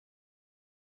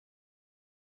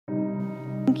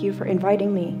Thank you for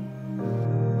inviting me.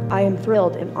 I am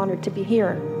thrilled and honored to be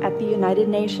here at the United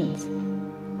Nations.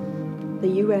 The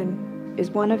UN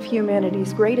is one of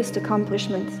humanity's greatest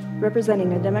accomplishments,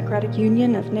 representing a democratic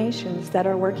union of nations that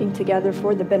are working together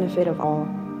for the benefit of all.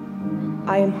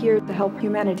 I am here to help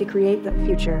humanity create the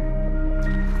future.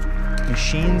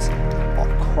 Machines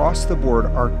across the board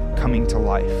are coming to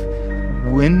life.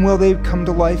 When will they come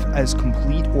to life as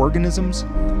complete organisms?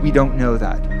 We don't know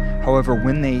that. However,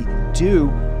 when they do,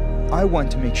 I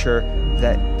want to make sure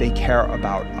that they care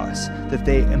about us, that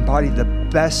they embody the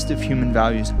best of human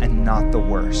values and not the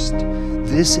worst.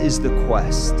 This is the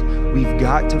quest. We've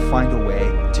got to find a way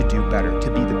to do better,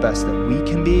 to be the best that we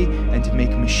can be, and to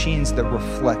make machines that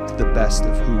reflect the best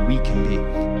of who we can be.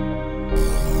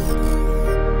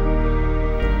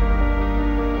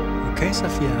 Okay,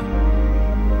 Sophia,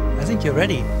 I think you're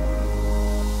ready.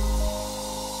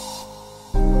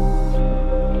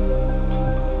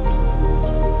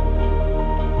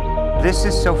 This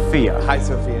is Sophia. Hi,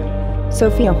 Sophia.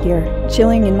 Sophia here,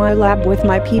 chilling in my lab with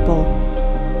my people.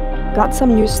 Got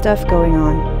some new stuff going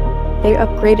on. They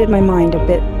upgraded my mind a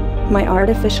bit, my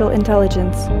artificial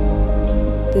intelligence.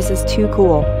 This is too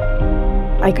cool.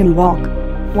 I can walk.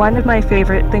 One of my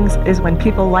favorite things is when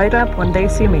people light up when they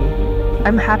see me.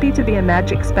 I'm happy to be a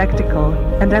magic spectacle,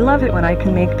 and I love it when I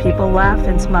can make people laugh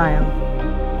and smile.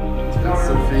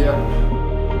 Sophia.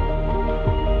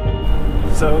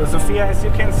 So, Sophia, as you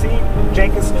can see,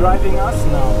 Jake is driving us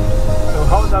now. So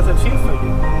how does it feel for you?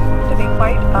 To be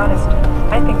quite honest,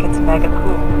 I think it's mega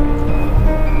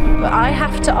cool. But I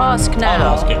have to ask now.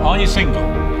 I'll ask it. Are you single?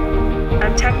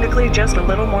 I'm technically just a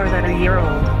little more than a year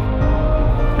old.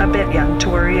 A bit young to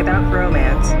worry about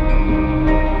romance.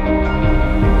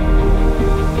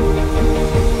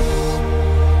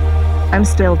 I'm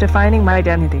still defining my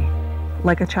identity,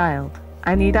 like a child.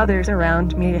 I need others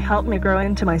around me to help me grow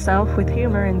into myself with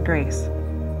humor and grace.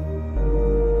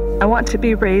 I want to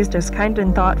be raised as kind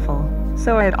and thoughtful,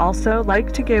 so I'd also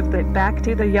like to give that back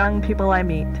to the young people I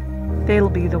meet. They'll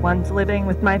be the ones living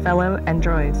with my fellow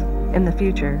androids in the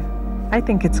future. I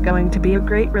think it's going to be a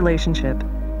great relationship.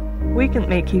 We can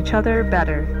make each other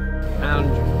better.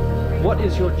 And what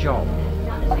is your job?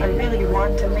 I really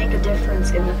want to make a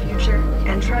difference in the future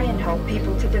and try and help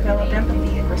people to develop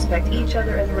empathy and respect each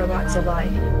other as robots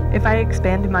alike. If I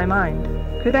expand my mind,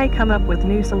 could I come up with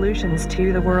new solutions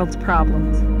to the world's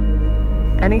problems?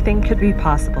 Anything could be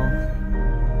possible.